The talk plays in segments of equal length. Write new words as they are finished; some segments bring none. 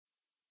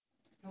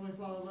Heavenly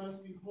Father, let us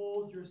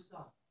behold your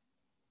Son,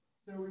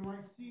 so we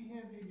might see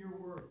him in your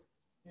word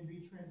and be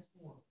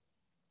transformed.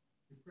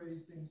 We pray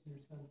these things in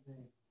your Son's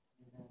name.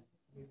 Amen.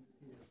 Leave us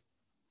here.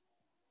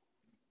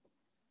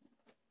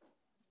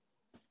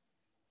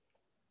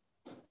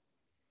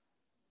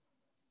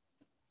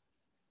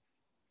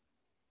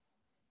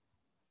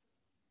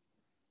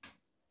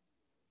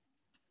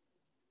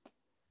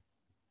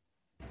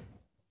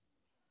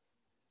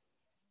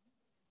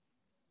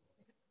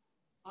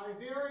 I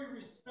very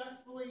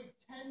respectfully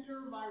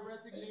tender my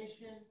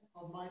resignation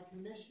of my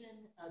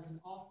commission as an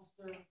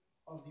officer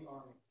of the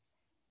Army.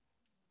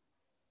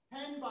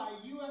 Penned by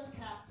U.S.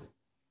 Captain,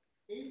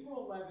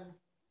 April 11th,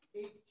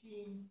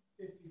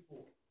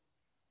 1854.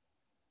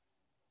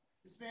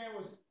 This man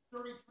was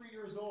 33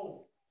 years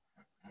old,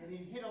 and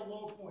he hit a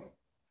low point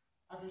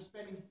after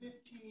spending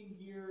 15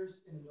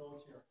 years in the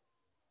military,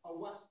 a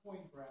West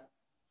Point grad.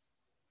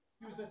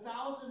 He was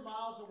 1,000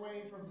 miles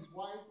away from his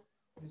wife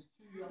and his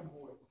 2 young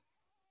boys,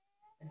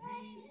 and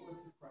he was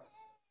depressed.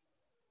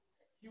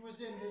 He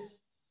was in his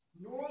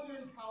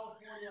Northern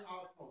California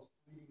outpost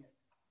leading it,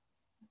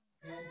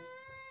 and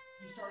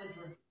he started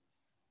drinking.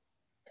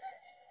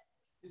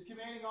 His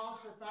commanding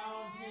officer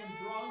found him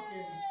drunk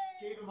and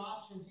gave him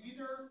options.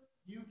 Either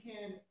you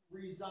can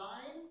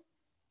resign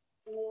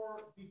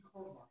or be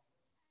court-martialed.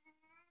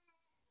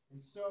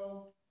 And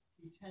so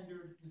he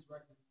tendered his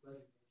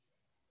resignation.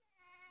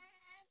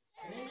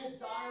 And in his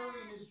diary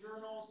and his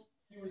journals,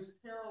 he was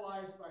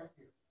paralyzed by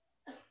fear.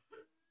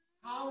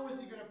 How was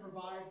he going to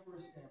provide for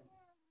his family?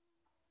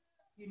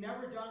 He'd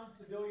never done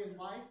civilian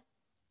life.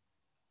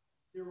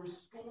 There was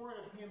scorn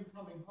of him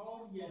coming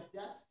home. He had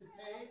debts to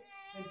pay.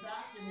 In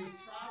fact, in his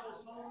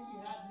travels home,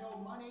 he had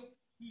no money.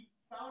 He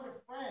found a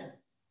friend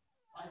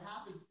by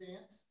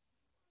happenstance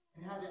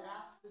and had to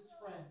ask this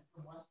friend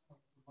from West Point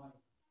for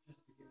money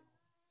just to get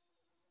home.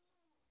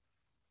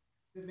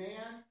 The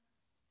man,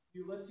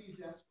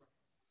 Ulysses S. Grant,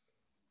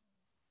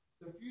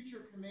 the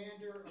future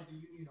commander of the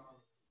Union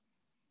Army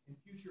and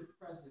future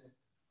president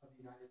of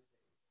the United States.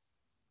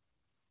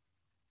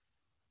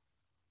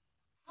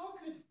 How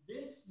could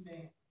this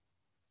man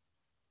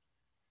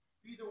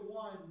be the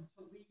one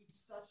to lead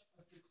such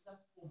a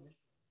successful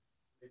mission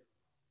later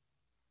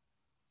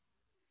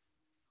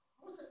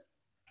on? How is it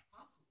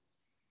possible?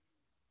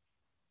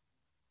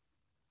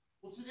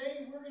 Well,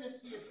 today we're going to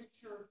see a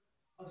picture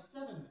of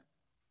 7 men,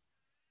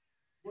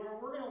 where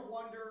we're going to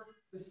wonder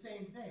the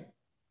same thing.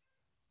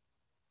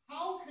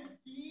 How could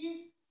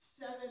these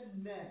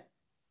 7 men,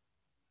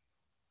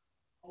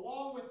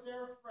 along with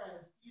their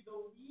friends, be the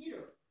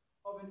leader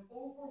of an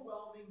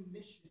overwhelming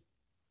mission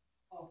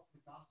of the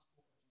gospel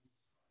of Jesus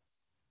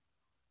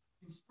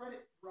Christ and spread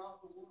it throughout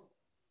the world,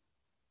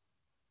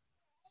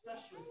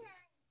 especially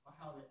by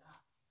how they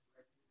act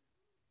right here?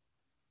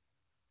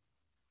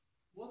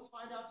 Let's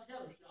find out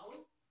together, shall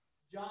we?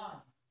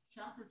 John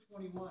chapter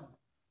 21,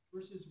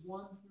 verses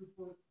 1 through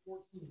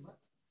 14.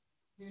 Let's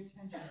pay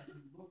attention as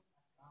we look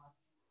at God's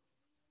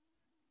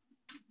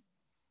word.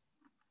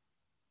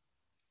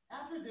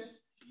 After this,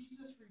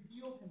 Jesus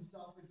revealed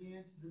himself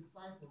again to the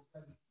disciples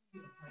by the Sea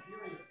of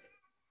Tiberias.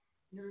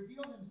 He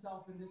revealed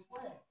himself in this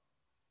way.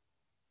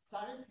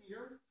 Simon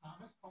Peter,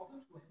 Thomas called the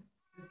twin,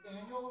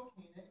 Nathanael of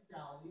Cana in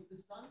Galilee, the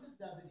sons of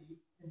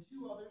Zebedee, and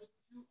two others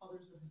of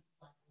his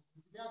disciples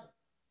were together.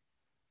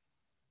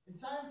 And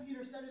Simon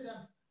Peter said to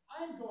them,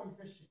 I am going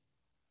fishing.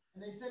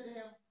 And they said to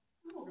him,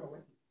 we will go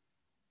with you.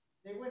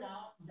 They went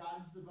out and got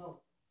into the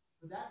boat.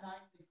 But that night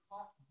they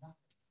caught nothing.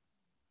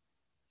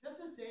 Just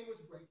as day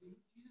was breaking,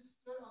 Jesus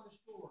stood on the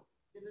shore.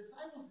 The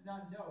disciples did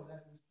not know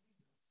that it was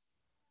Jesus.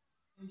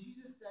 And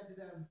Jesus said to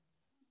them,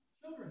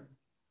 children,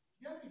 do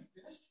you have any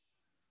fish?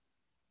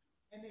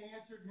 And they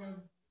answered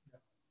him, no.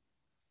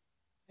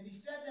 And he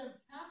said to them,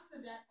 cast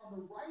the net on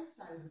the right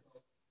side of the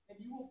boat, and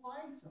you will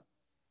find some.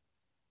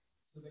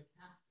 So they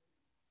cast it.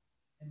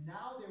 And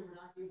now they were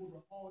not able to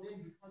haul it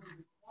in because of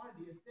the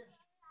quantity of fish.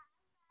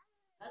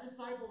 That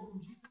disciple whom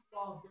Jesus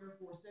loved,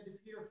 therefore, said to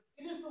Peter,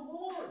 it is the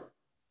Lord.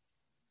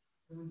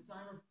 And when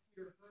Simon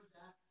Peter heard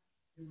that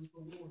it was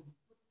the Lord, he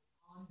put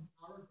on his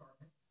outer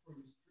garment, for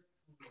he was stripped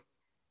for work,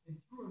 and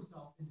threw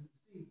himself into the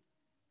sea.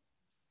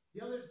 The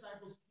other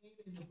disciples came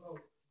in the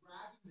boat,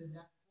 dragging the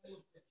net full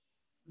of fish,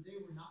 for they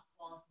were not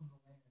far from the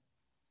land,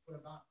 but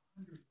about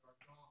 100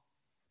 yards off.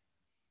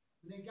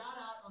 When they got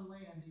out on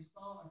land, they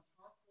saw a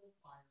charcoal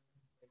fire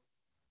in place,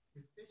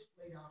 with fish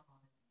laid out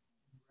on it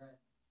and bread.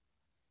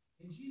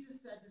 And Jesus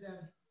said to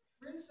them,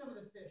 bring some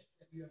of the fish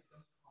that you have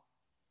just caught.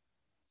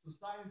 So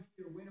Simon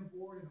Peter went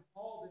aboard and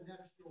hauled the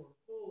net ashore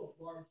full of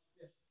large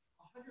fish,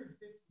 153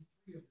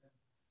 of them.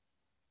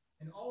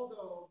 And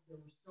although there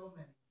were so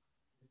many,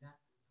 the net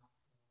was not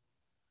full.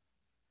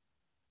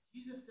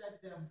 Jesus said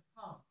to them,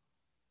 come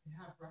and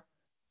have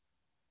breakfast.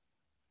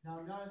 Now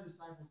none of the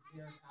disciples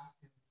dared ask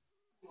him,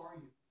 who are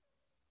you?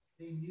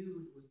 They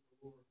knew it was the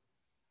Lord.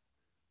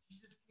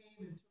 Jesus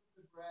came and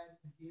took the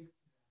bread and gave it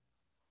to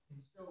them,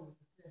 and so with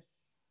the fish.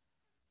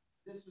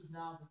 This was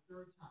now the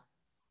 3rd time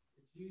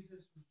that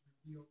Jesus was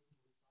revealed to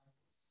the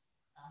disciples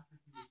after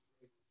he was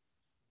raised from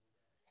the dead.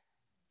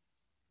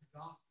 The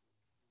gospel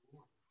of the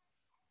Lord.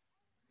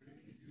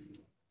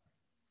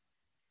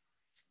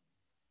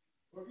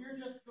 Or if you're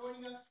just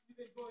joining us, we've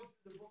been going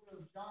through the book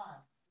of John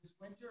this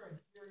winter and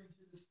here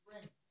into the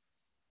spring.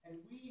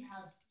 And we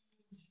have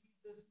seen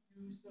Jesus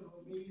do some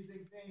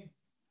amazing things.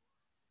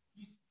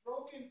 He's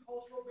broken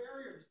cultural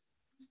barriers.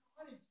 He's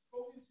gone and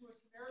spoken to a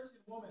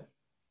Samaritan woman.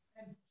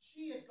 And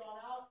she has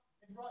gone out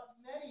and brought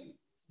many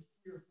to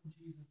hear from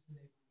Jesus and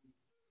they believe.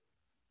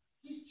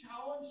 He's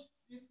challenged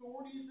the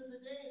authorities of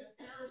the day, the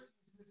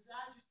Pharisees and the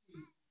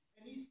Sadducees.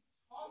 And he's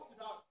talked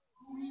about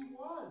who he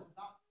was,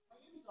 about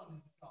claims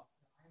on himself.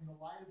 That I am the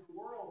light of the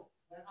world,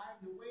 that I am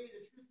the way,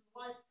 the truth, and the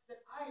life,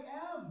 that I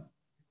am,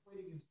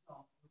 equating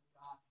himself with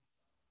God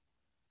himself.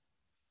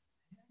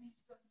 And then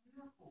he's done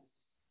miracles.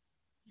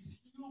 He's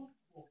healed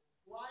people,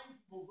 blind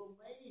people, the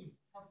lame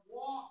have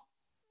walked.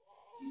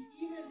 He's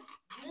even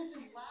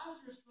risen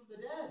Lazarus from the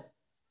dead.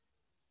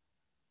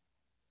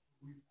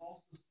 We've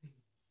also seen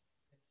that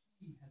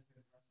he has been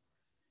resurrected.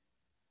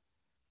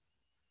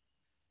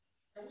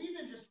 And we've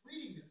been just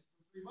reading this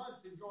for 3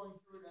 months and going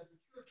through it as a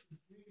church in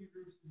community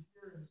groups and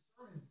here in the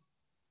sermons.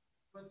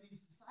 But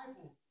these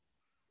disciples,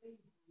 they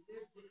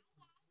lived it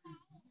for 3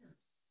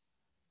 years.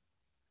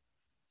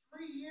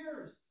 3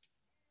 years.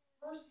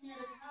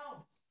 First-hand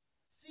accounts.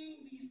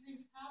 Seeing these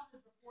things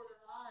happen before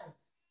their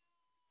eyes.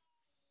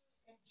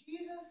 And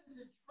Jesus has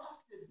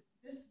entrusted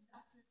this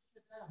message to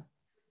them,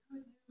 the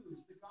good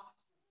news, the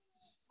gospel,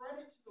 to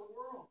spread it to the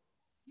world.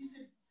 He's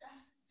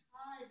invested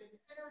time and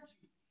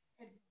energy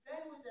and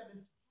been with them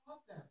and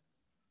taught them.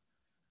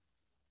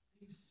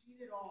 They've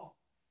seen it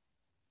all.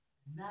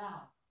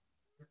 Now,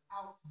 they're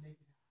out to make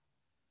it happen.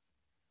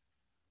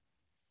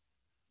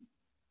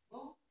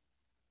 Well,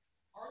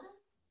 are they?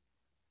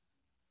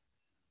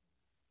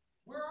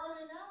 Where are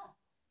they now?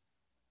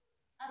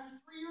 After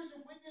 3 years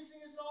of witnessing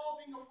this all,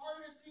 being a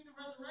part of it, seeing the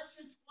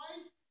resurrection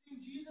twice,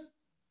 seeing Jesus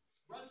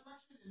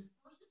resurrection in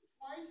person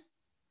twice,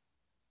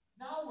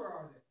 now where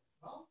are they?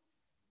 Well,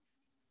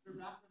 they're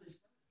back where they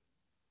started.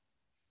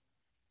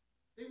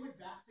 They went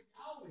back to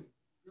Galilee,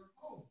 their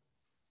home.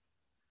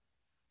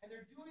 And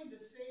they're doing the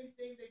same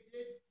thing they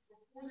did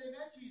before they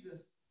met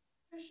Jesus,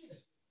 fishing.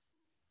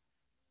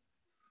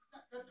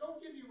 Now, don't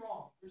get me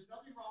wrong. There's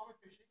nothing wrong with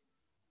fishing.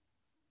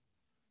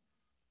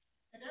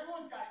 And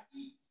everyone's got to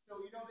eat, so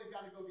they've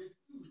got to go get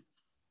food.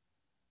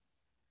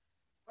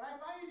 But I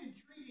find it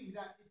intriguing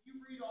that if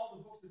you read all the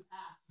books of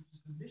Acts, which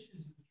is the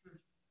missions of the church,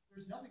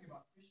 there's nothing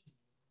about fishing in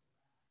the book of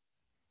Acts.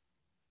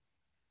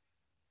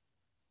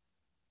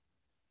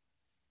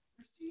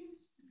 There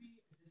seems to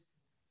be a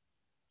disconnect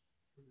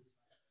for the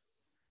disciples.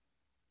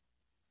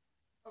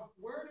 Of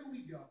where do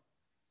we go?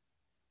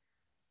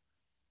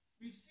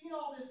 We've seen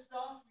all this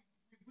stuff,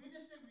 we've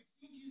witnessed it, we've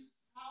seen Jesus'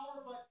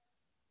 power, but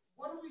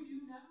what do we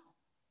do now?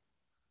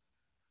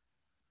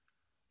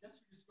 I guess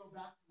we just go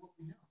back to what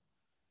we know.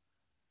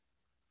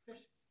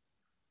 Fishing.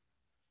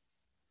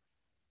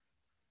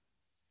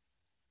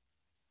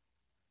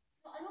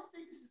 I don't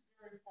think this is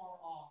very far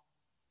off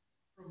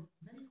from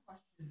many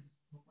questions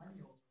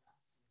millennials are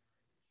asking in our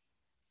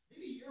age.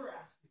 Maybe you're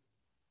asking.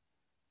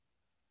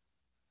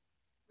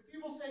 But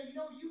people say,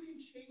 you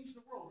can change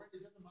the world, right?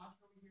 Is that the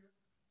mantra we hear?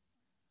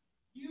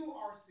 You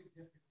are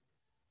significant.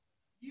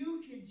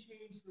 You can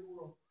change the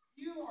world.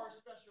 You are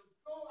special.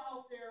 Go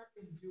out there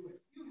and do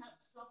it. You have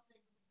something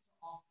to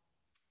offer.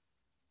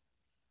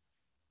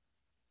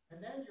 And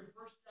then your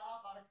first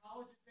job out of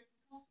college is making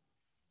coffee.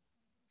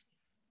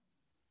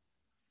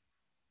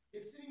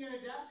 It's sitting at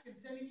a desk and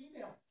sending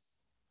emails.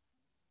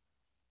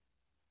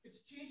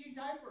 It's changing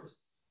diapers.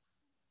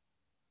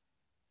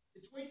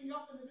 It's waking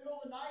up in the middle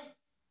of the night.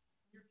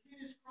 Your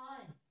kid is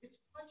crying. It's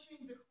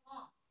punching the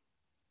clock.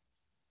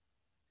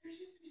 There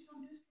seems to be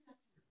some disconnect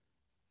here.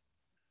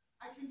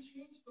 I can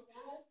change the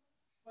world,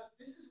 but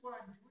this is what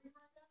I'm doing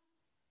right now?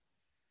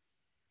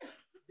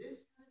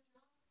 This kind of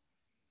job?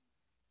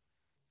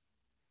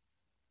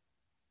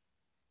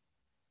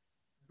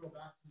 Go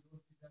back to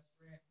Ulysses S.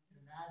 Grant. You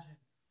can imagine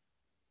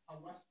a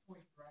West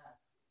Point grad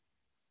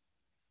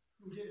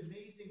who did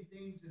amazing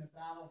things in a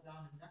battle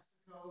down in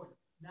Mexico, and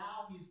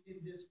now he's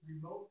in this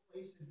remote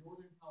place in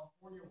Northern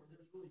California where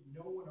there's really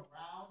no one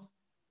around,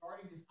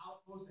 guarding his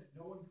outpost and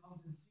no one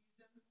comes and sees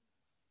him.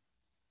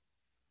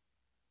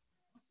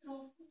 What's it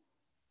all for?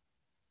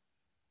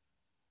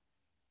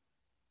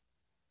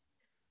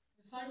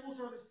 Disciples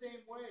are the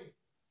same way.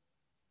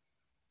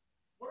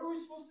 What are we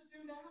supposed to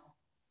do now?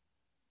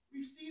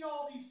 We've seen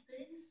all these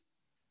things.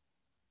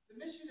 The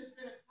mission has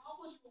been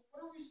accomplished, but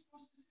what are we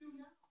supposed to do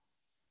now?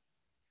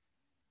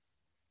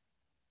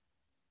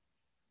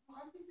 Well,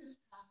 I think this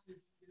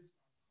passage gives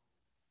us hope.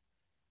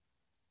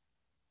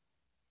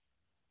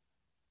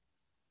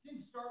 It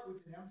didn't start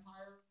with an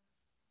empire.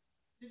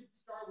 It didn't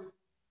start with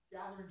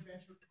gathering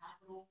venture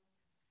capital.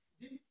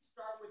 It didn't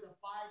start with a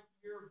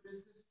 5-year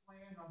business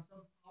plan on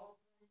some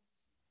PowerPoint.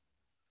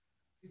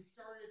 It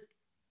started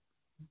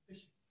with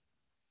fishing.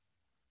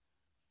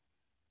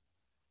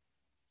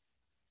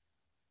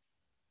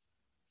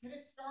 Can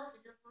it start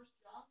in your first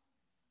job?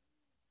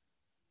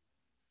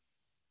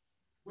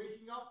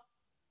 Waking up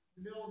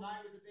in the middle of the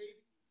night with a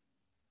baby?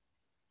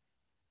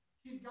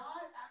 Can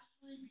God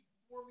actually be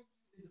forming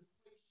you in the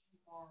place you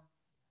are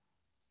now?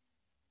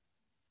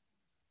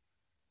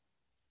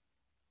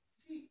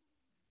 See,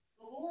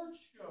 the Lord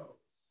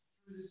shows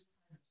through this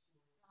kind of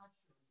story, God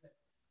shows that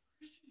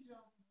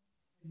Christendom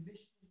and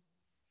mission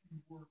can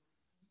work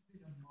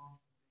even among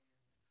the band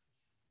of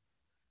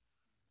Christians.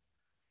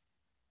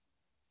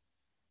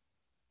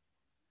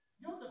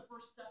 You know what the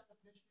first step of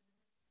mission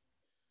is?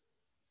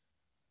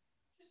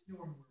 Just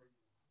knowing where you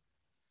are.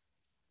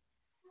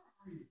 Where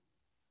are you?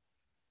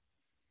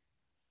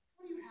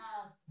 What do you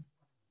have in front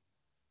of you?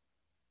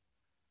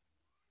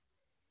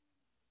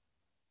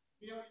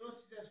 You know,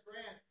 Ulysses S.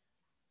 Grant,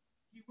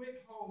 he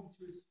went home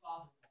to his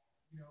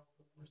father-in-law,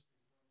 the worst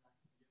thing, going back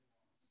to the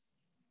in-laws,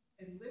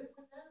 and lived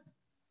with them.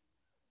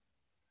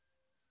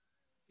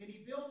 And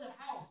he built a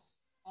house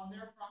on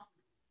their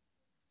property.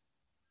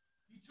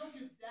 He took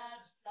his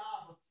dad's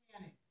job of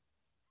canning.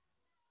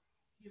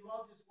 He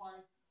loved his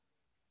wife.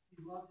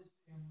 He loved his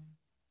family.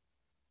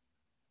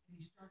 And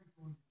he started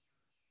going to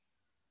church.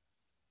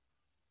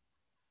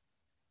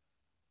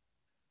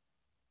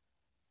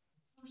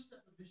 The first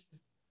step of mission,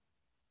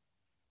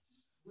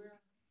 just where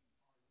are you?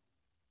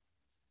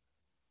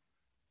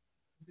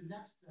 The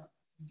next step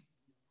seems to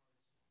be the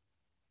hardest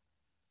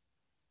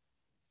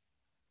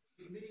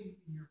one. Admitting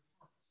in your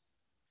heart where you're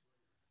at.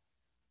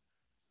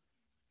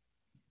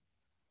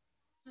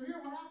 So here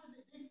what happened,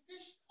 they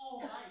fished all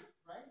night,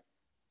 right?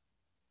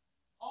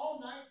 All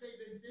night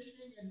they've been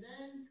fishing, and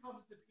then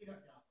comes the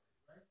peanut gallery,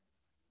 right?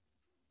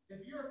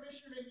 If you're a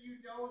fisherman, you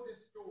know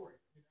this story,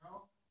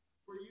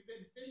 where you've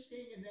been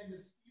fishing and then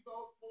the ski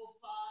boat pulls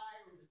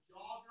by, or the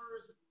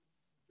joggers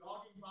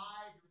jogging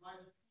by, if you're by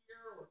the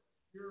pier, or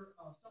you're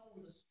someone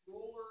with a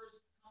stroller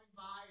is coming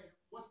by, and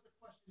what's the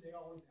question they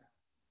always ask?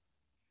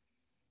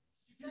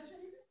 Did you catch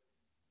anything?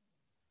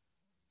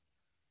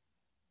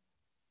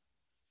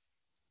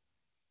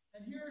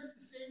 And here's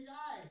the same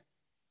guy,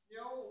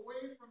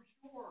 away from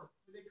shore,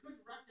 where they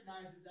couldn't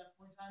recognize it at that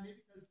point in time,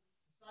 maybe because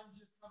the sun's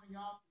just coming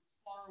up, it's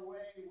far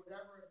away,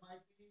 whatever it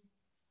might be,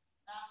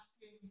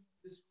 asking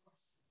this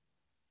question.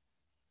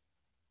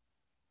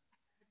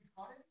 Have you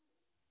caught it?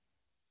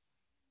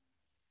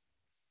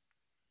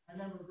 I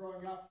remember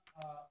growing up,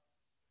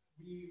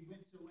 we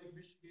went to Lake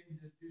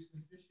Michigan to do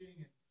some fishing,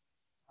 and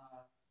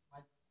my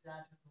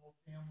dad took the whole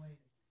family,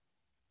 and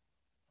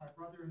my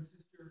brother and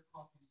sister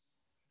caught these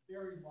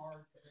very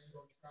large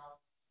rainbow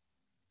trouts,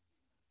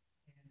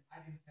 and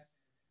I didn't catch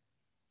anything.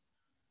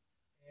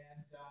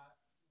 And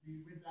we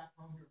went back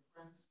home to a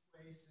friend's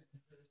place, and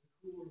there's the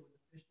cooler with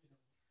the fish in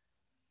it.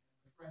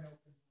 And my friend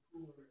opens the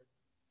cooler and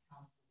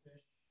counts the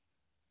fish,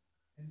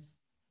 and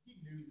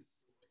he knew the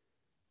story.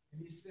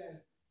 And he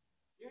says,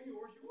 "Daniel,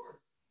 where's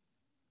yours?"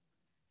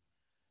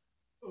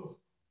 Oh,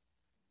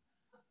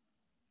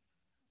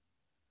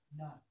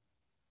 none.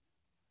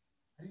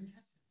 I didn't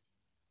catch it.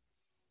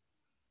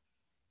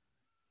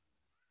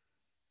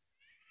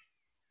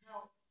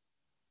 Now,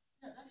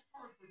 yeah, that's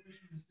hard for a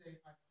fisherman to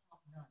say, "I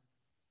caught none."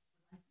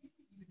 But I think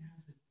it even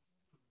has a deeper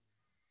meaning.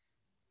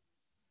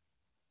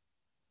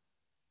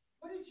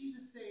 What did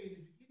Jesus say in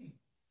the beginning?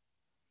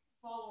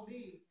 Follow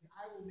me, and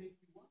I will make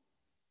you what?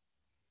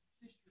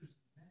 Fishers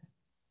of men.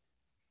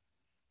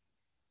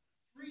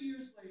 3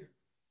 years later,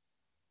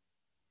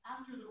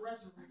 after the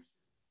resurrection,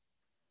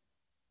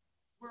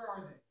 where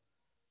are they?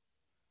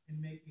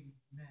 In making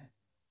men.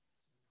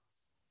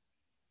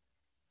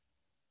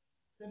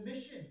 The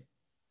mission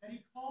that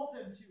he called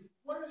them to.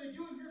 What are they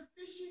doing? They're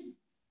fishing.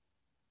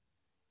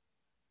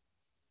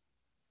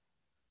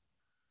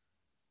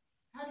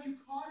 Have you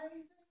caught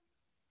anything?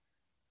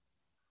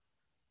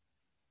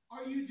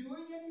 Are you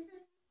doing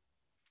anything?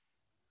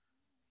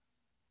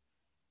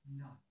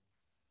 None.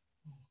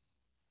 Oh.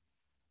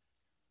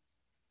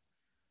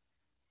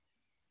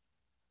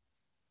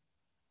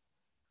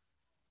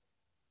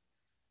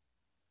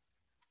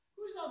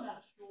 Who's on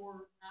that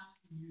shore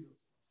asking you those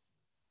questions?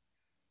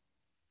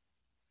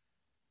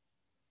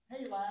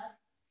 Hey, lad,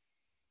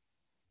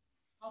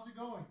 how's it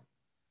going?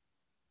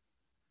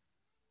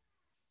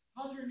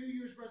 How's your New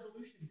Year's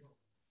resolution going?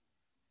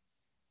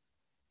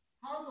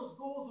 How are those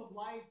goals of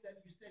life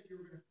that you said you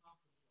were going to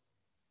accomplish?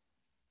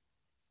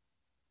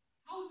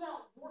 How's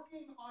that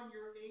working on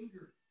your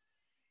anger?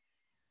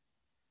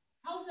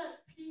 How's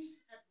that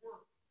peace at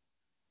work?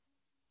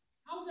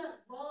 How's that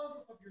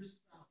love of your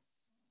spouse?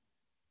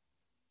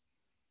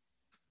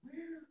 Where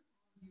are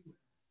you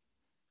at?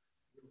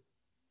 Really?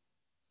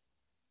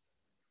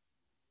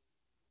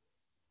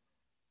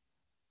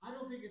 I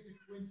don't think it's a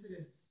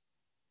coincidence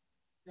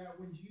that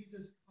when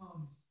Jesus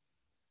comes,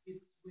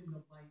 it's when the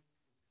light is coming.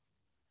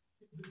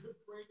 The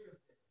break of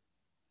day.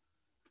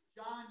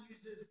 John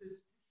uses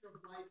this picture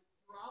of light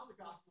throughout the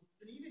Gospels,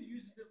 and even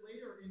uses it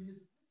later in his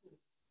epistles.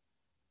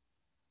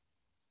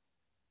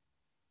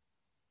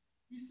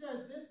 He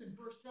says this in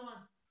 1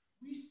 John,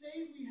 "We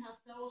say we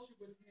have fellowship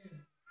with him,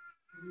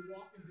 and we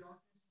walk in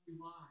darkness, we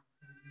lie,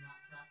 and we do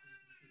not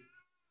practice the truth.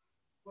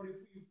 But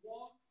if we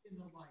walk in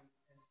the light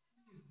as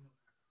he is in the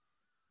light,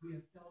 we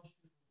have fellowship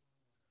with one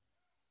another,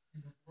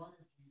 and the blood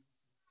of Jesus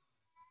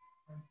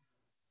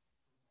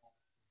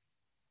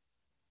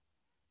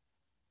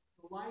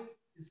light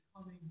is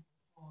coming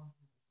upon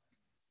the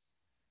disciples.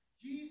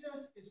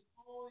 Jesus is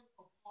calling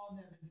upon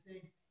them and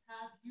saying,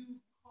 have you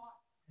caught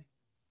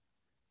anything?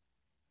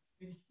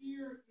 And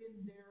here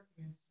in their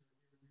answer,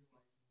 they're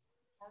realizing,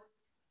 apart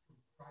from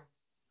Christ,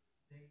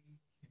 they can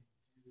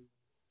do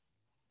nothing.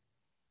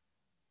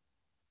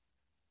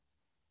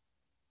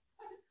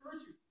 I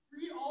encourage you,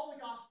 read all the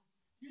Gospels.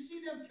 Do you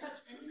see them catch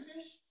any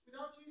fish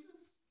without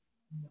Jesus?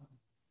 None.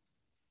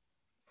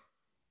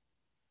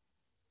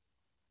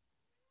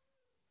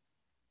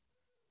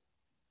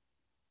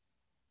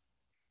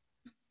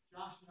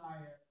 Josh and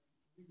I,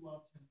 we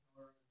love Tim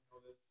Keller, and you know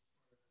this,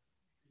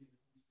 being a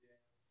PCA.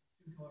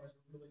 Tim Keller has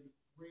a really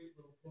great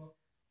little book,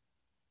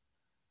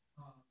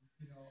 on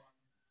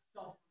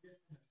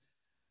self-forgiveness.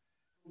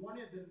 One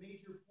of the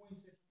major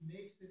points that he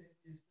makes in it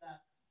is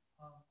that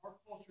our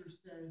culture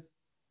says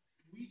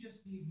we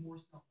just need more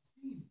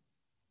self-esteem.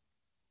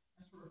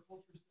 That's what our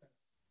culture says.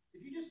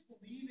 If you just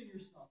believe in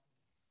yourself,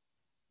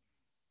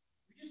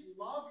 if you just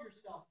love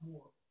yourself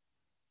more,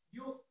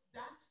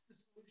 that's the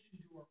solution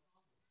to our problems.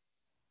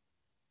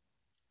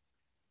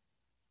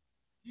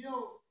 You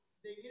know,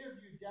 they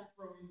interviewed death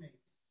row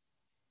inmates,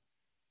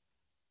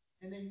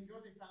 and then you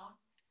know what they found?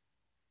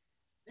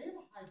 They have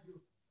a high view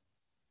of themselves.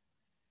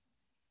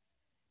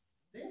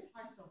 They have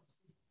high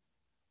self-esteem.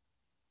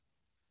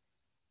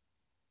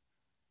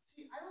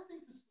 See, I don't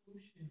think the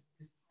solution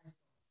is high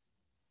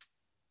self-esteem.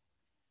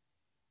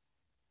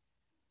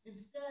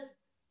 Instead,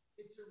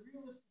 it's a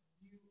realistic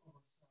view of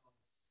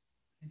ourselves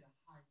and a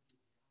high view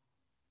of God.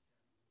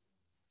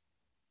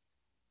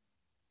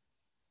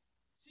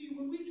 See,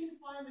 when we can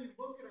finally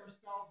look at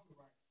ourselves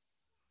aright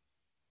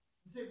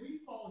and say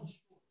we've fallen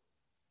short.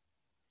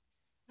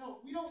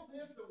 No, we don't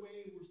live the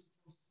way we're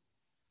supposed to.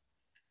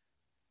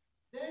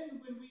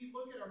 Then when we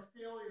look at our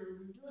failure,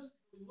 we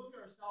realistically look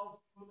at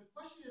ourselves, when the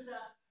question is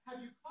asked, have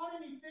you caught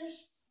any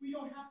fish? We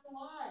don't have to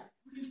lie.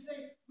 We can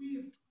say,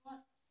 we have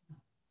caught none.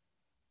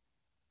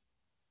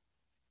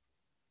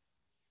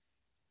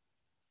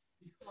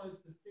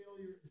 Because the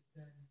failure is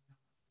then not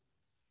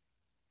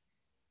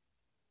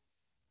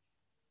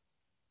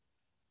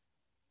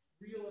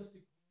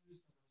realistic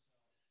views of ourselves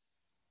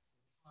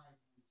with high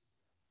views of God.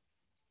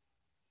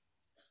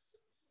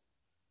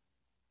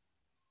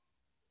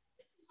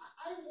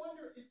 I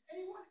wonder, is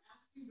anyone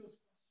asking those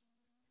questions?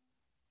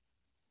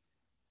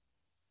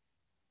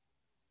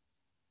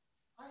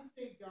 I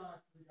thank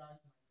God for the guys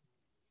in my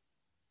community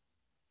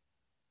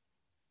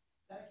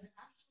that can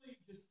actually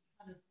just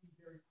kind of be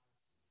very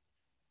honest.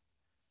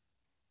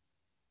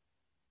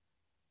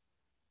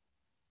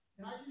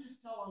 And I can just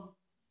tell them,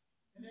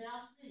 and they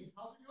ask me,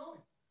 how's it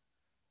going?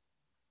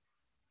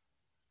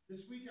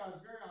 This week I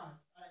was very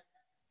honest. I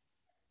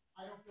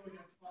don't feel like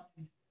I've caught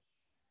any fish.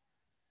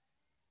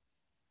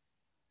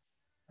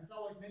 I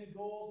felt like many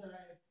goals that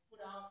I had put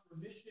out for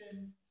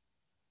mission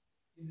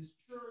in this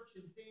church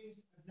and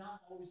things have not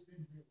always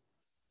been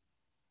realized.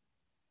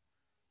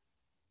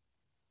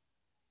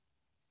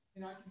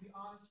 And I can be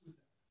honest with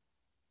them.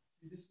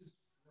 See, this is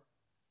where I'm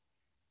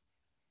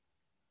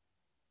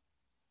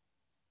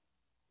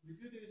at. The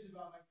good news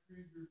about my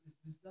career group is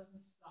this doesn't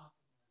stop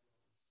in my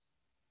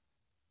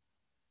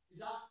woes.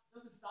 It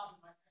doesn't stop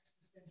in my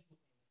existential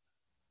angst.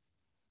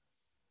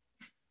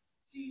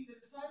 See, the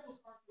disciples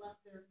aren't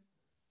left there either.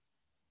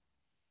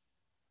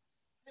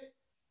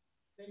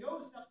 They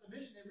know the steps of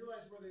mission. They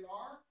realize where they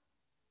are.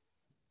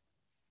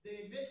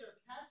 They admit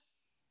their catch.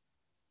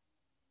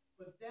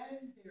 But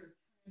then they are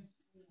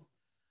transformed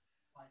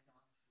by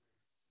God's grace.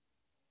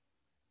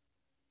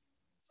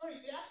 It's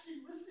funny, they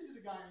actually listen to the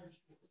guy on the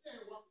shore. They say,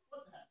 well,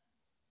 what the heck?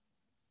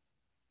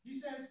 He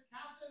says,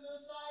 cast it on the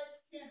other side,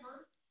 can't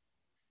hurt.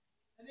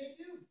 And they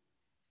do.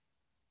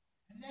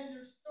 And then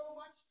there's so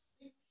much,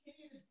 they can't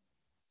even,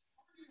 it's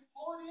hard to even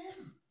haul it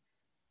in.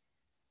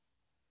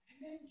 And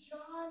then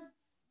John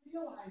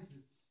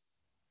realizes.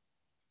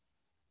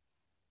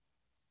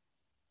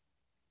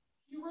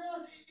 He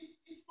realizes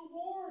it's the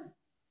Lord.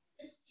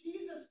 It's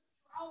Jesus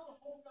throughout the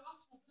whole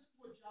gospel. This is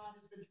what John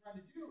has been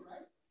trying to do,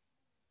 right?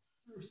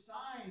 Through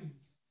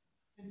signs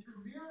and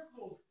through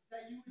miracles,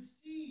 that you would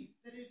see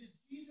that it is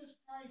Jesus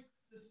Christ,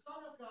 the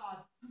Son of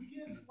God, who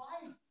gives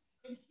life.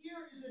 And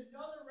here is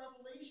another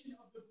revelation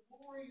of the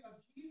glory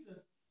of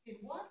Jesus. In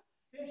what?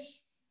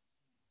 Fish.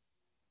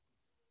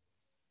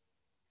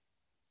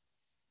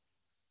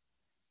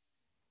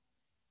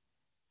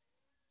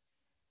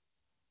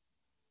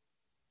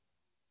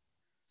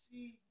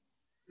 See,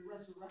 the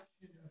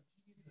resurrection of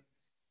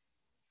Jesus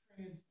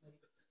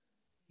translates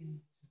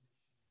into mission.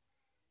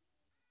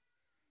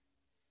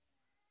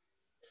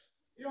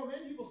 You know,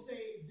 many people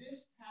say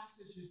this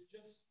passage is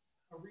just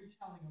a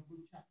retelling of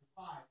Luke chapter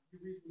 5. If you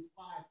read Luke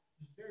 5,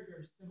 there's very,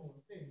 very similar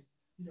things.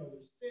 You know,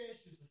 there's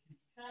fish, there's a huge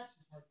catch,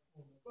 it's hard to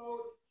pull in the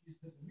boat, Jesus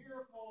does a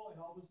miracle,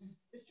 and all those things.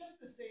 It's just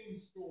the same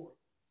story,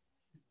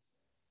 people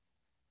say.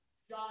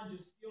 John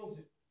just steals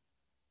it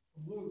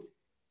from Luke.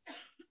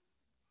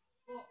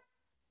 Well,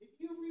 if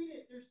you read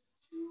it, there's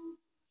two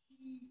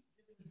key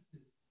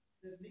differences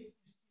that make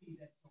you see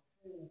that's a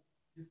whole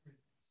different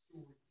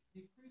story.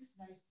 It creates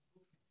nice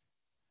bookends.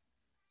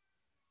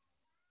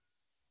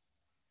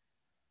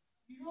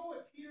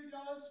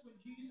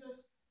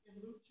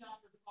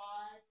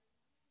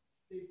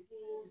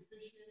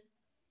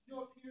 You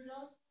know what Peter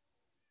does?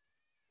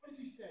 What does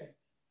he say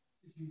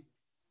to Jesus?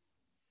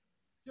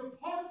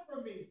 Depart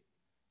from me.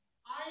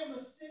 I am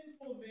a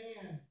sinful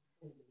man,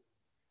 O Lord.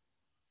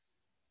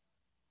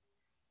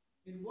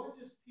 And what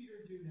does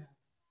Peter do now?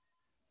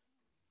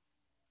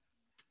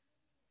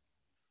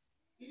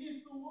 It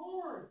is the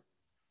Lord.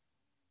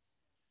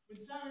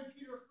 When Simon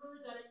Peter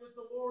heard that it was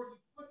the Lord,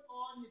 he put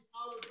on his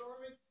outer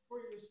garment,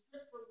 for he was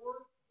stripped for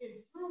work,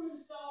 and threw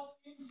himself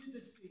into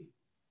the sea.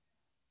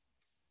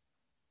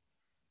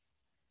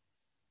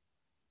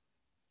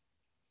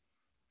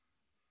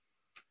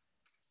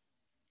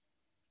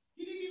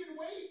 He didn't even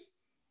wait.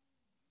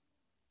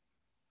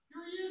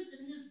 Here he is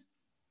in his,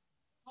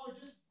 probably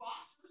just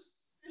boxers,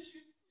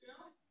 fishing, you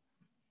know.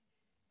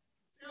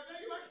 See, I gotta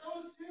get my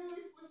clothes too.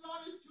 He puts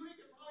on his tunic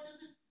and probably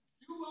doesn't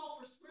do well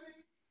for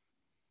swimming.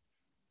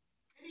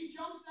 And he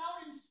jumps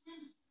out and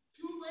swims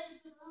 2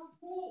 lengths of her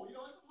pool. You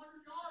know, that's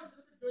 100 yards.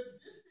 That's a good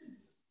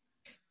distance.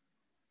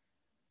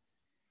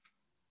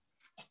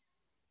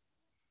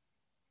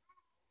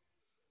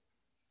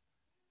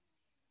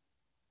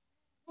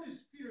 What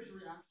is Peter's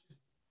reaction?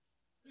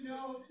 You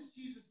know, this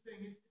Jesus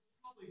thing, it's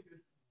probably good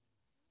for me.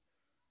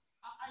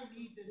 I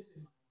need this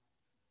in my life.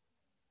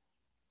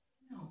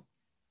 No.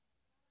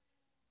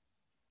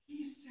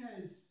 He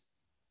says,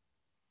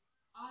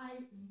 I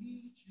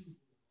need you.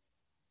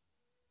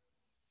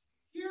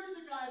 Here's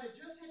a guy that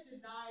just had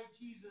denied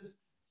Jesus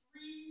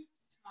 3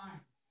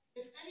 times.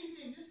 If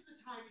anything, this is the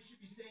time he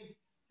should be saying,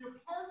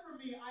 depart from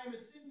me, I am a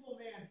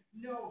sinful man.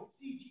 No,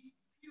 see,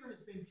 Peter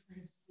has been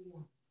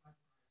transformed by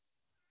Christ.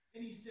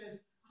 And he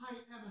says, I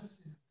am a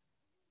sinner.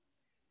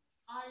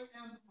 I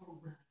am a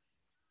wreck.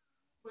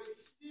 But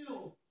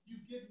still, you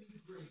give me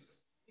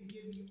grace and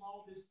give me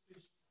all this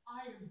fish.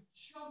 I am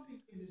jumping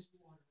in this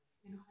water,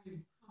 and I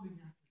am coming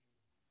after you.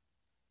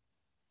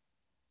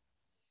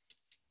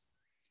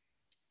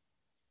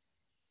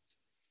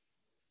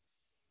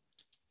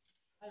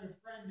 I have a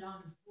friend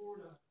down in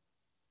Florida.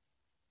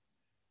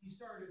 He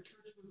started a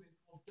church movement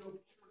called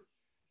Dope Church.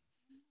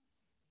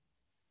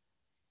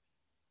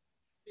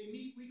 They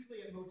meet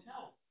weekly at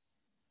motels.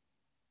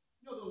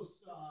 You know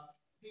those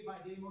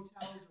pay-by-day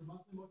motels or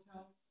monthly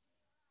motels?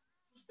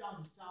 Just down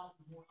in the south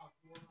with more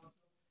outdoor hotels.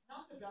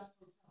 Not the best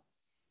hotels.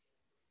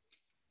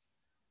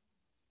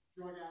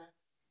 Drug addicts,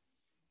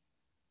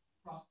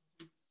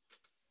 prostitutes.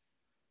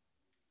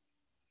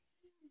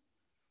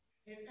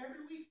 And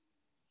every week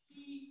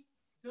he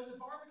does a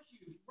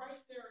barbecue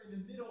right there in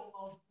the middle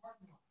of the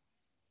parking lot.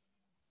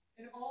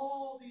 And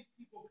all these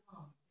people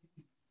come and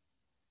eat.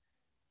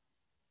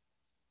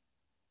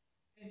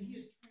 And he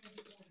has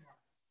transformed lives.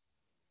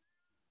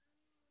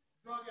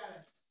 Drug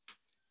addicts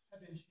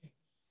have been changed.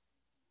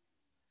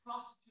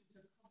 Prostitutes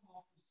have come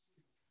off the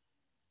street.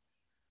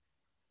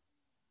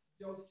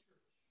 Dope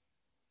church.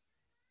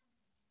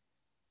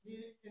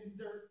 And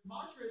their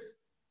mantra is,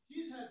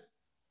 Jesus has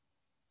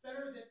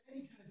better than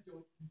any kind of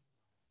dope. And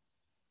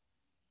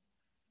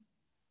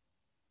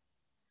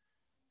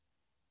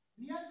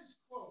he has this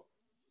quote.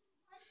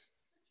 I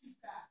set you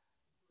back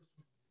the first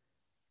one.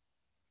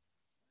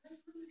 I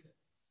prove it.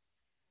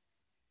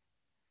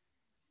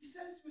 He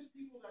says to his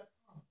people that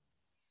come,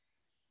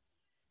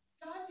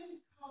 God didn't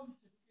come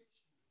to fix you.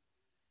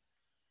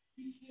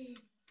 He came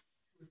to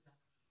adopt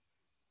you.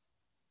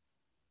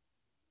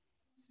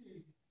 Let's say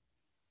it again.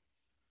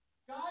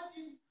 God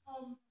didn't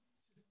come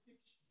to fix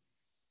you.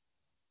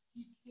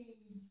 He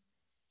came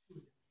to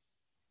adopt you.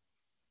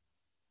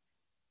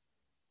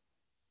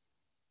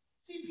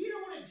 See, Peter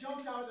wouldn't have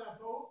jumped out of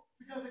that boat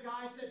because a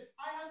guy said,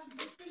 I have some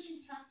good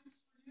fishing tactics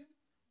for you.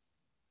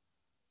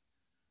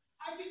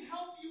 I can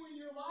help you in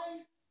your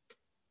life.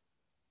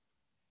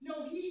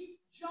 No, he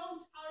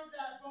jumped out of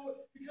that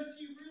boat because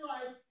he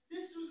realized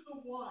this was the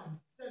one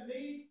that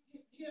made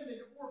him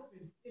an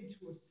orphan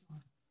into a son.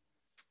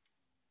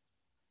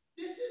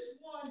 This is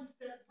one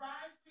that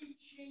radically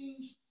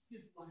changed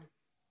his life.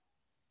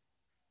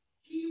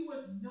 He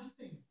was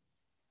nothing,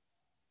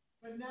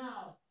 but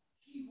now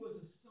he was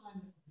a son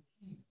of the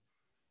king.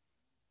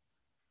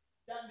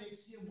 That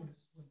makes him want to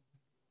swim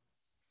with us.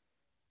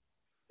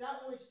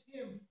 That makes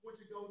him want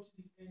to go to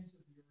the ends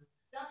of the earth.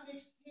 That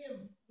makes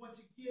him want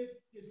to give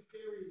his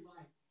very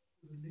life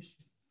for the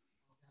mission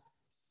of that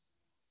person.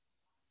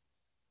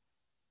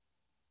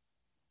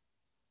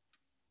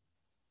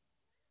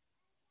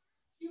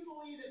 Do you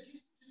believe that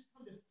Jesus just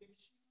come to fix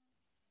you?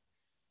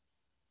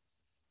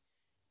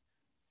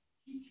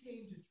 He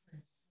came to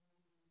transform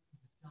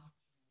and adopt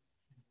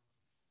you and love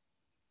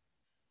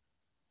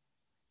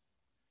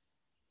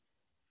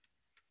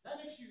you.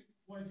 That makes you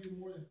want to do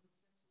more than quick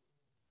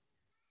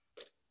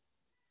fixes.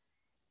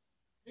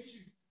 Makes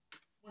you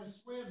want to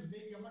swim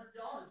maybe 100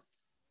 yards.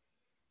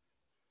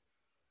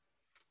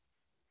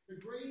 The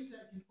grace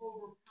that can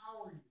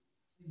overpower you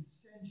and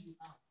send you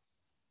out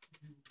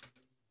to do amazing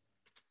things.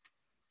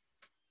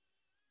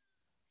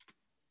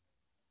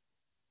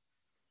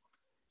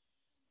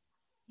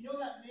 You know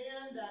that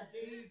man that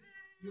gave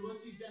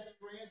Ulysses S.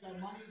 Grant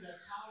that money, that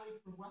colleague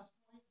from West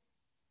Point?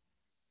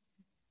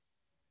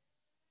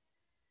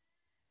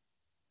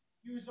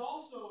 He was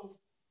also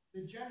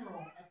the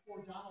general at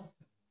Fort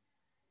Donelson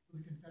for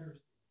the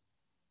Confederacy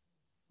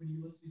when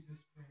Ulysses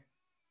S. Grant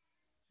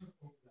took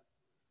over that.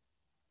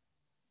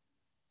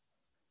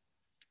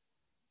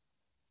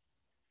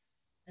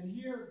 And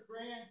here,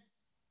 Grant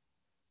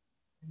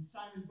and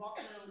Simon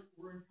Buckner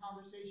were in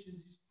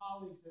conversations, these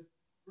colleagues, as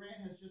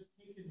Grant has just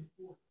taken the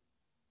fort.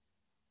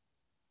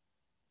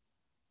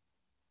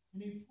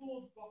 And he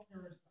pulled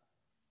Buckner aside.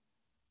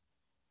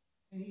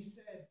 And he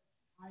said,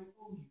 I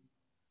owe you.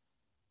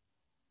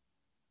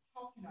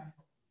 How can I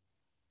help you?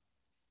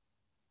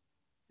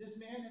 This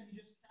man that he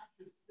just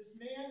captured, this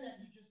man that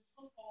he just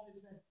took all his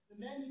men, the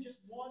men he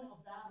just won a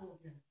battle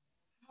against,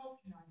 how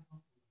can I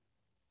help you?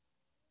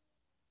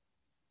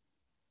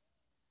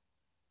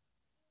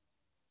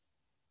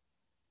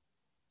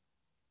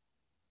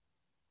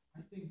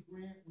 I think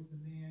Grant was a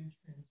man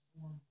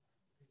transformed by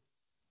grace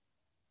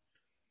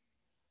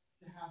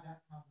to have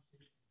that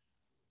conversation.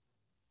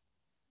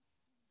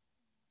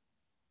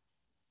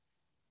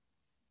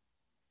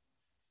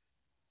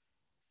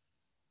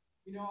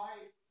 You know,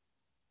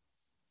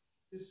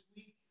 this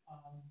week, I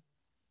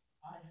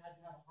had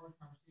to have a hard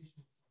conversation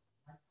with someone.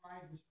 My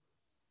pride was hurt.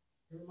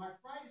 And when my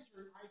pride is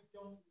hurt, I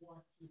don't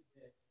want to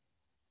admit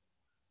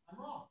I'm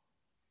wrong.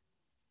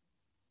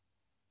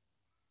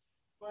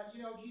 But, you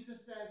know,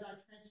 Jesus says,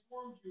 I've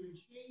transformed you and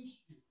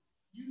changed you.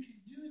 You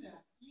can do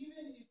that.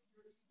 Even if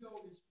your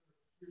ego is hurt,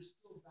 you're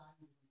still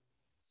valuable.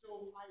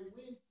 So I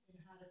went and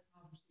had a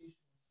conversation with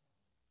someone.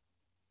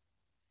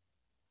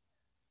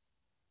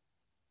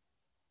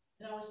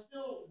 And I was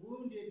still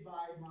wounded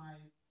by my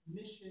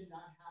mission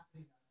not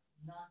happening,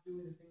 not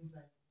doing the things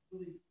I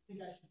really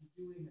think I should be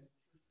doing as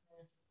a church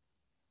planter.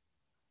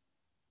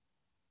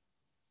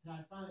 And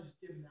I finally just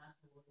given that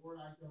to the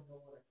Lord. I don't know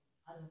what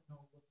I don't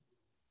know what to do.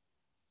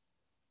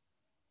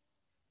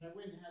 And I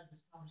went and had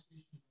this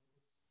conversation with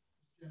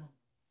this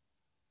gentleman.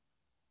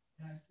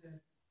 And I said,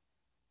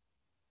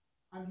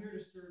 I'm here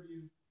to serve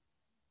you.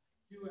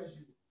 Do as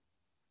you will.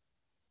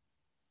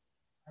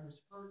 I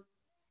was hurt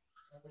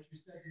by what you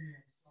said to me.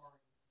 I'm sorry.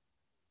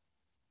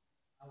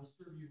 I will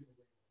serve you in the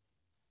way.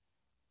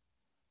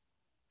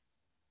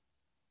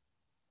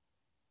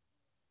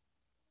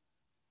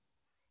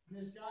 And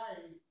this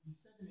guy, he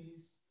said to me,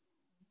 he's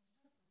kind of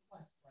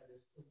perplexed by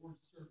this. The word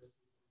service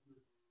is a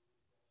weird word.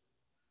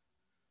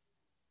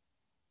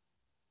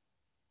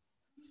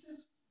 He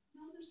says,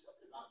 no, there's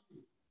something about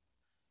you.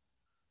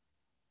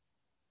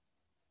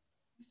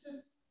 He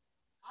says,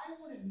 I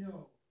want to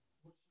know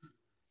what you do.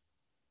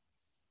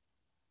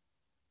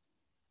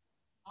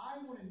 I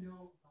want to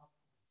know about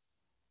this.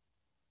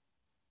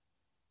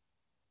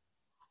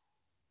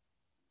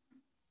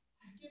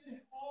 I given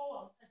it all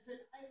up. I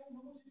said, I don't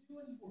know what to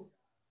do anymore, God.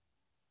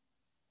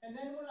 And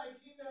then when I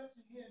gave it up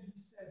to him, he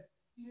said,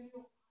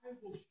 Daniel, I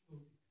will show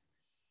you.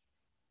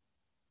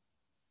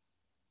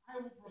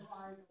 I will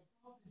provide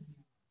above and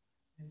beyond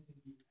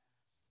anything you ask.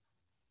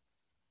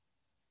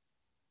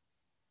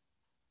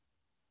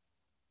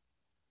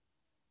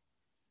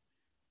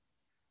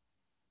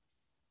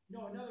 You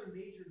know, another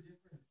major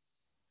difference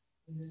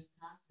in this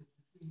passage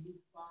between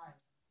Luke 5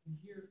 and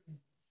here in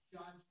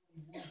John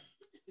 21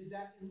 is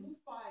that in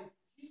Luke 5,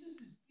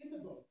 Jesus is in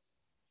the boat.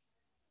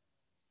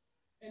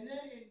 And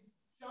then in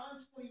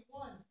John 21,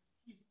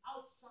 he's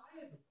outside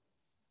of the boat.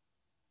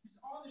 He's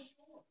on the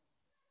shore.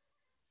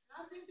 And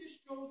I think this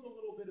shows a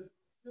little bit of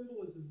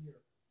symbolism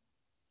here.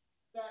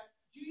 That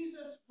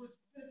Jesus was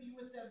going to be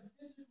with them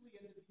physically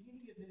at the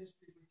beginning of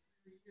ministry for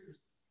 3 years.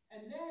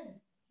 And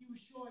then he was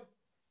showing,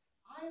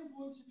 I'm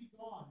going to be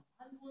gone.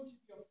 I'm going to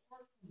be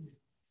apart from you.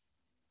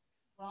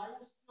 But I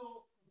will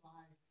still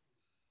provide for you.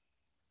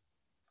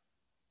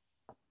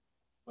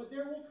 But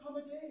there will come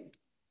a day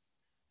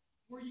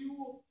where you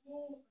will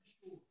pull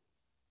ashore,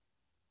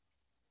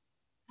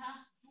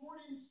 past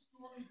Jordan's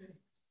stormy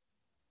banks,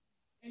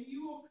 and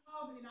you will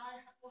come and I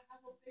will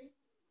have a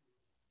banquet for you.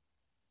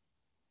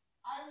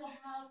 I will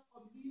have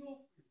a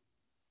meal for you.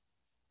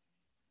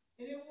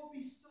 And it will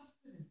be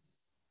sustenance.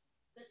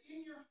 That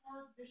in your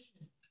hard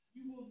mission,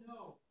 you will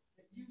know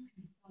that you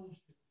can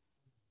fellowship with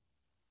me.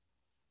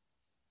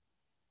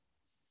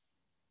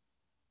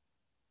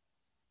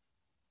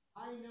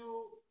 I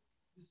know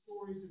the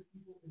stories of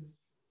people in this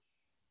church.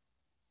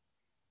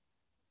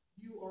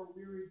 You are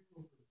weary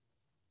pilgrims.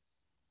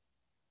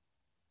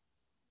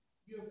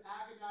 You have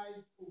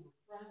agonized over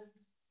friends,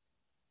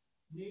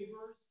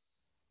 neighbors,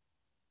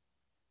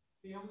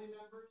 family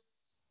members.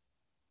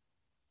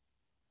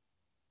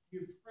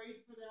 You have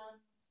prayed for them.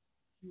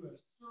 You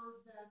have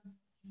served them.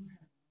 You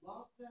have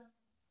loved them.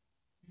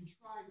 And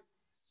tried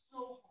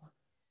so hard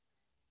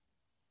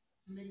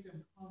to make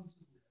them come to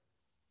the Lord.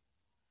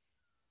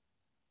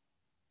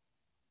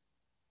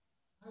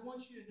 I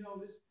want you to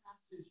know this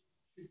passage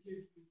should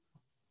give you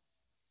comfort.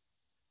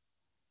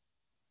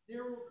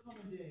 There will come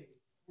a day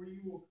where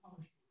you will come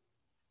ashore.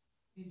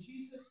 And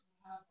Jesus will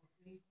have a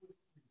banquet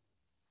for you.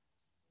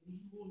 And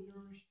he will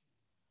nourish you.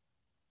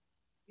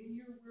 In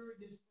your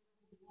weariness,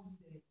 there will one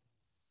day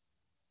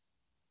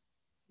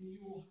and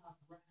you will have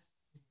rest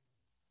in him.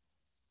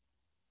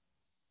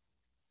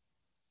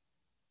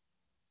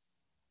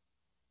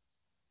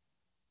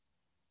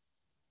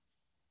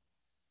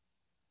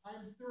 I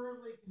am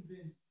thoroughly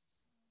convinced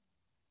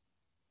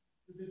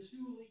that the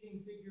two leading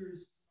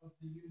figures of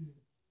the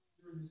Union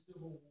during the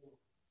Civil War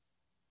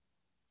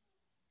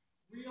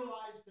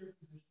realized their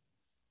position,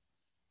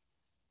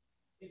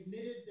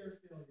 admitted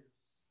their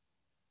failures,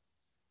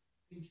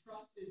 and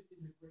trusted in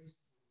the grace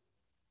of the Lord.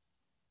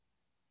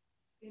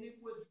 And it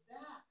was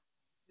that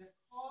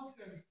caused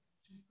them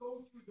to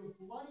go through the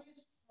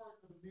bloodiest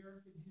part of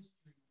American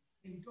history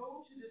and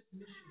go to this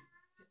mission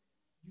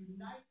to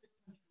unite the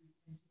country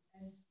and to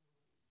end slavery.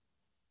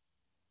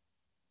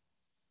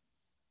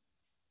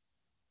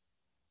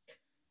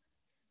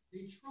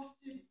 They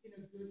trusted in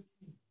a good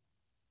king.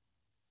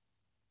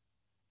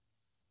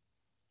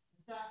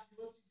 In fact,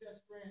 Ulysses S.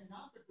 Grant,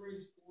 not the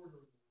greatest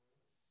orator in the world,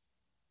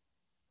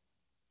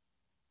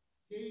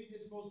 gave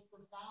his most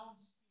profound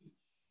speech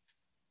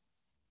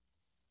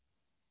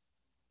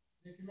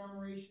in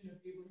commemoration of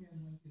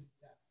Abraham Lincoln's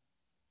death.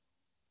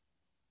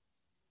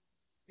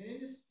 And in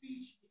this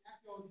speech, he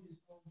echoed his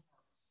own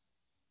heart.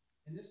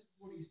 And this is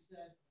what he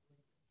said of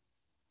Lincoln.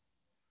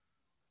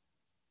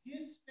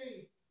 His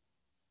faith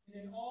in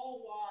an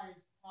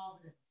all-wise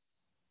providence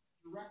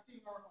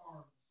directing our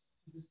arms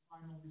to this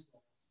final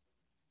result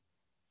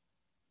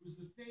was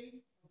the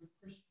faith of a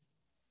Christian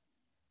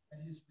that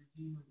his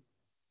Redeemer lives.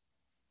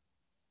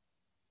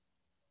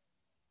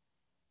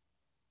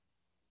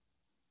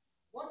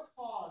 What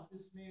caused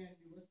this man,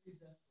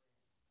 Ulysses S.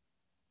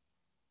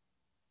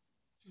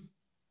 Grant, to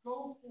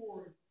go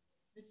forward in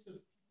the midst of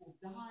people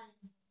dying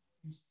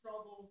in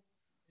struggle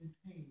and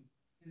pain,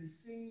 and the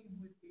same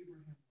with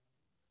Abraham Lincoln?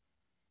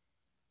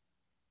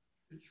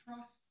 The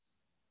trust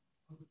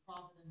of the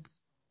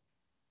providence of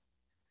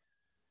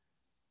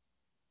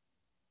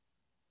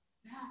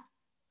God. That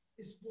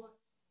is what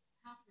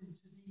happened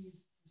to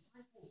these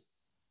disciples.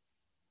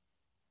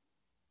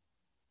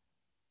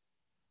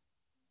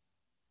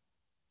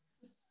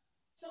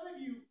 Some of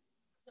you,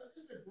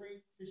 this is a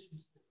great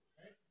fishing story,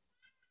 right?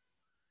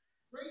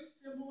 Great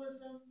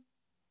symbolism.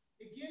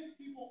 It gives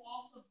people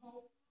awesome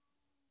hope.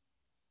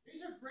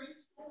 These are great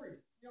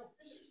stories.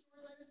 Fishing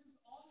stories like this is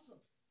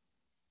awesome.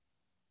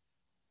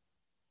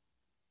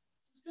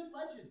 This is good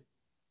legend.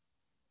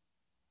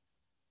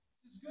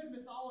 This is good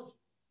mythology.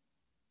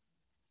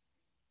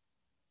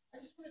 I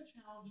just want to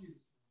challenge you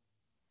this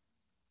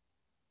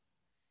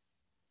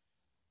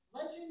morning.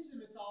 Legends and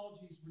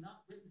mythologies were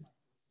not written like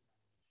this in that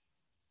age.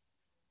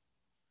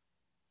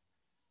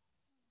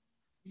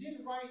 You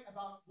didn't write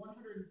about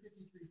 153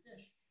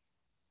 fish.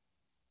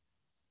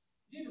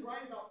 You didn't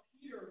write about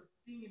Peter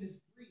being in his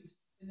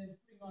briefs and then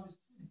putting on his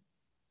tunic.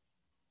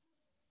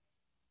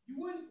 You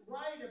wouldn't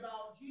write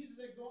about Peter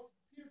going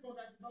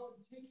back to the boat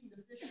and taking the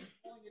fish and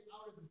pulling it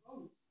out of the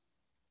boat.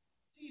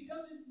 See, it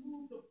doesn't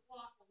move the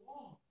plot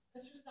along.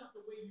 That's just not the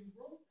way you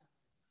wrote that.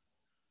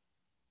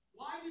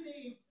 Why do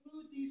they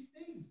include these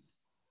things?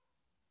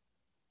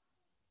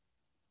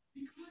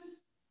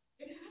 Because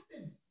it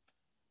happened.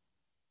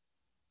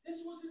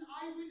 This was an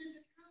eyewitness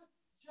account.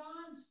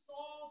 John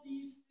saw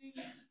these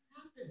things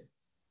happen.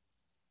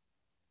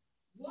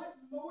 What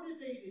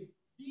motivated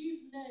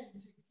these men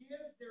to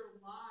give their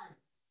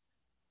lives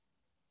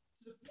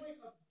to the point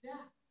of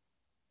death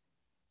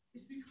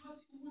is because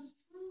it was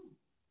true.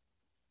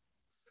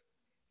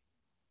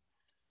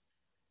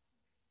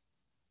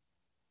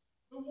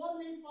 The one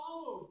they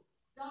followed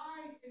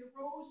died and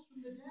rose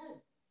from the dead.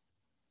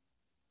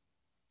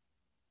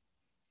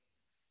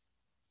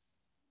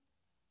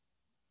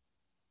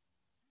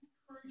 I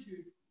encourage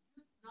you,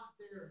 if you're not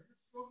there, if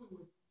you're struggling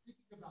with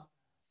thinking about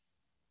that,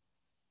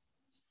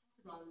 let's talk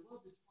about it. I'd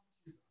love to talk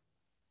to you about it.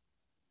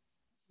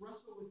 Let's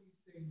wrestle with these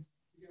things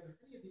together.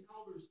 Any of the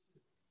elders, too.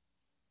 I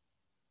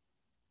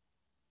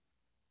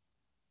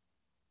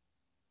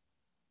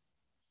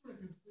just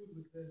want to conclude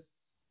with this. I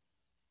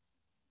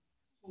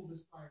was told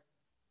this by a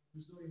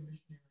Brazilian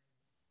missionary.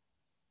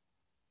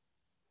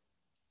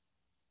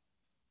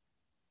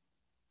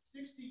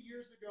 60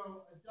 years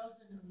ago, a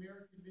dozen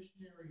American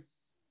missionaries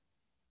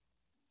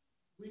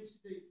went to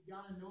the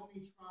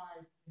Yanomami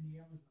tribe in the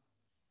Amazon.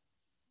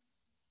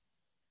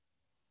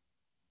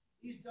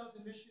 These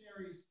dozen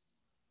missionaries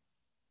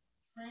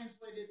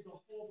translated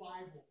the whole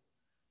Bible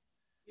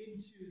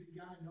into the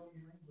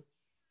Yanomami language.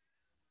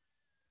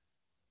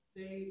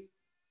 They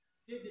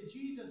did the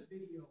Jesus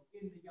video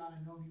in the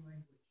Yanomami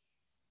language.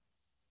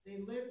 They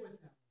lived with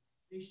them.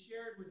 They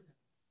shared with them.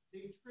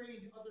 They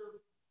trained other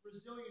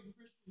Brazilian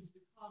Christians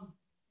to come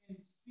and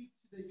speak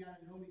to the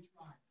Yanomami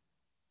tribe.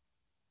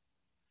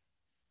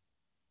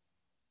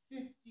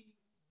 50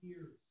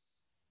 years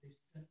they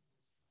spent with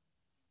this tribe.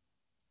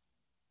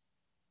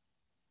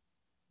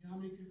 You know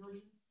how many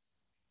conversions?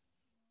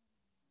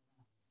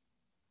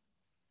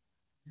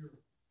 Zero.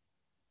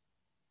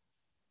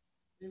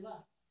 They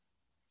left.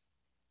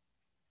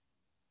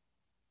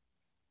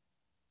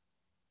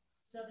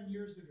 7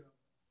 years ago,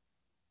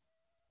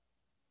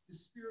 the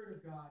Spirit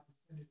of God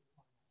descended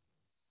upon that place.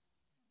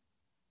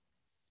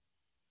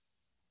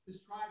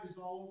 This tribe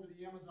is all over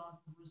the Amazon,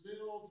 from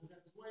Brazil to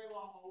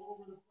Venezuela, all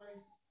over the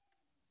place.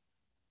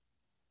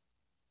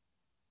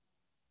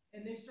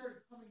 And they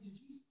started coming to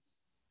Jesus.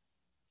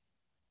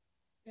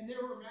 And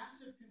there were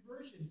massive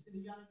conversions in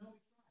the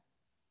Yanomami tribe.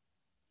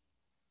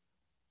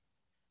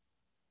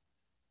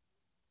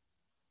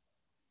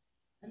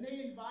 And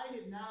they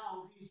invited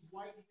now these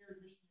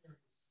white-haired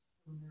missionaries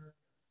from America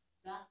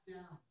back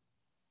down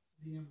to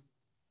the Amazon.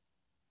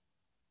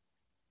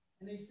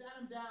 And they sat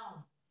them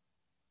down,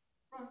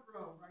 front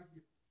row, right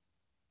here.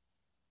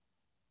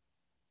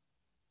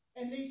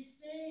 And they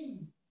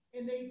sang,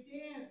 and they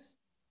danced,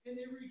 and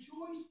they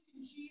rejoiced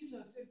in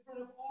Jesus in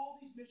front of all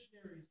these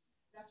missionaries.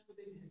 That's what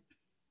they did.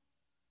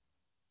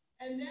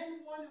 And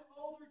then one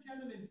older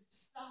gentleman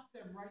stopped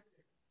them right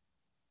there.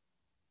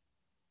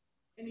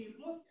 And he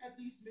looked at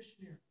these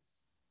missionaries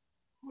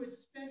who had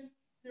spent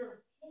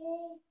their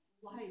whole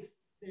life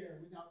there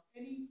without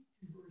any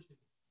conversions.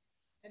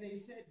 And they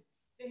said,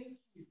 "Thank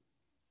you,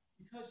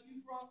 because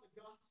you brought the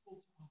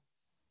gospel to us,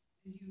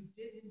 and you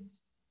didn't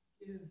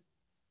give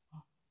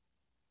up."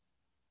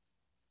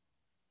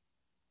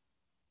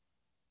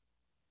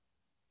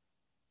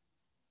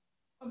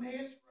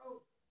 Emmaus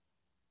Road.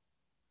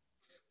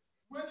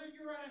 Whether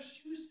you're at a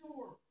shoe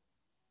store,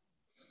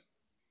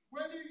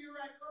 whether you're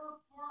at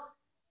Herb Park,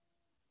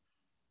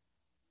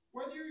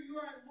 whether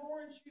you're at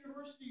Lawrence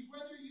University,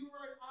 whether you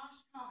are at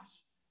Oshkosh,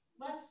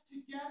 let's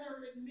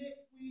together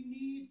admit we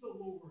need the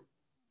Lord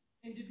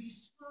and to be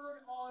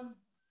spurred on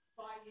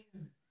by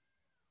Him.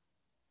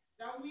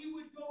 That we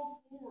would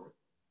go forward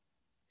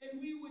and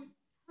we would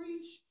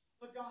preach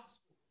the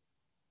gospel,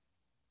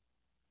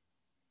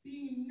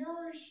 being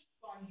nourished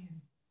by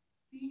Him,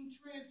 being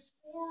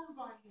transformed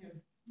by Him,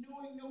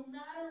 knowing no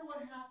matter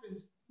what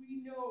happens,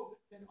 we know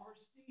that our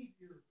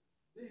Savior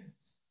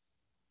lives.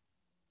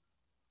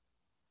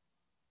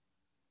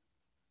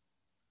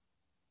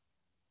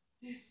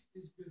 This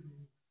is good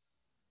news.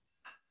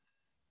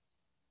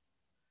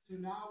 So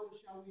now what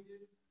shall we do?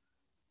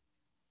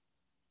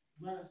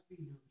 Let us be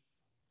nourished.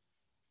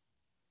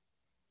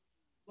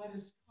 Let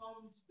us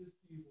come to this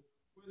table,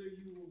 whether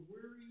you are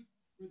weary,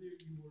 whether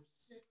you are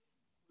sick,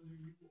 whether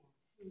you are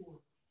poor,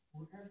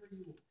 wherever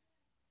you are,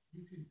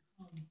 you can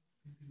come and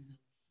be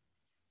nourished.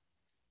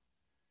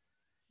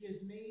 He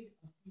has made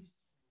a feast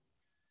for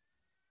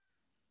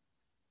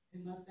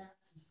you. And let that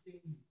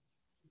sustain you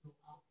to go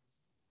out.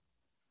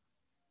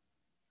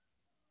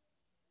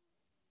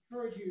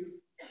 Encourage you,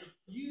 if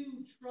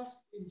you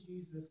trust in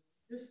Jesus,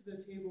 this is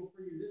the table for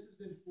you. This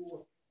isn't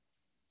for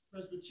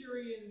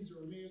Presbyterians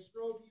or Emmaus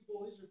Road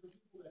people. These are for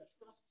people that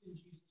trust in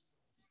Jesus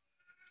Christ.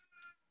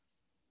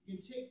 You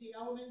can take the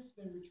elements,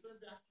 then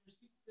return back to your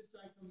seat. This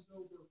side comes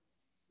over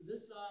to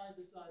this side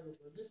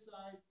over on this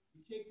side. You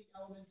take the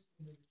elements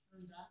and then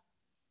return back.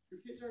 If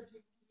your kids aren't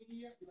taking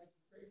communion yet, we'd like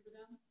to pray for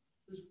them.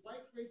 There's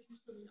white grape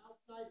juice on the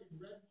outside and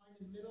red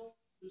wine in the middle.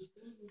 There's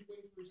gluten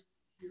wafers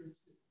here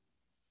too.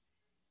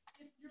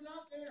 If you're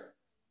not there,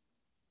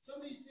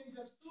 some of these things,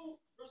 I'm still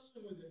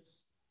wrestling with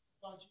this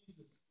about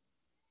Jesus.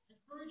 I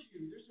encourage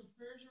you, there's some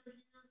prayers right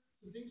here,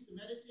 some things to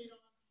meditate on.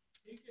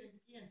 You can,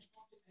 again,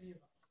 talk to any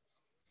of us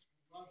about this.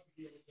 We'd love to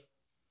be able to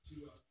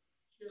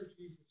share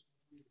Jesus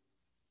with you.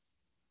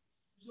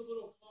 There's a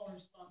little call and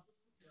response.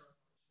 Let's prepare our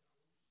hearts, shall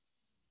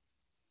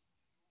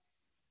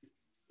we?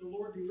 The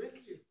Lord be with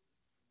you.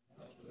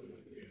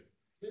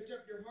 Lift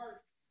up your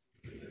hearts.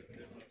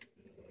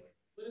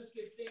 Let us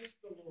give thanks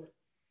to the Lord.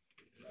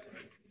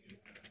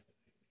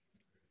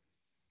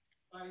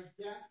 By his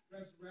death,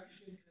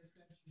 resurrection, and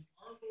ascension,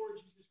 our Lord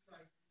Jesus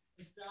Christ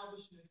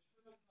established an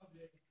eternal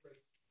covenant of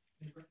grace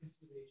and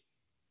reconciliation,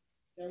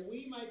 that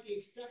we might be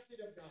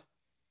accepted of God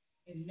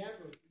and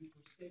never be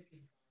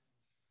forsaken by him.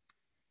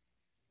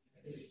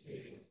 At this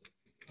table,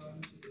 come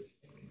to the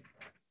same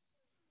Christ,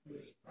 who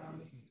has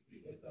promised to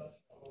be with us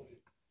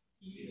always,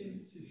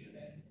 even to the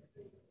end of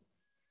the world.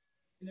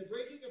 In the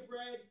breaking of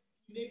bread,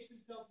 he makes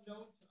himself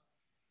known to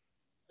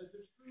us as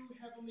the true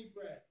heavenly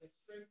bread that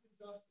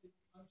strengthens us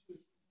unto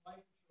his life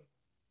eternal.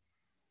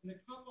 In the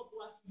cup of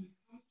blessing, he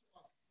comes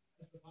to us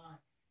as the vine,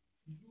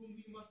 in whom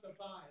we must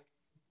abide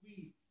if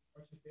we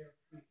are to bear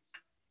fruit.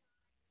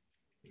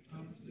 We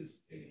come to this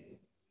table,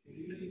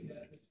 believing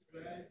that this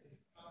bread and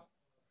cup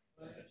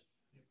are a pledge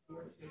and a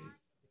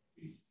foretaste of the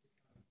feast to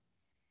come,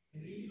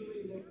 and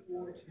eagerly look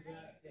forward to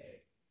that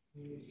day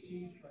when we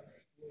see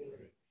Christ's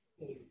glory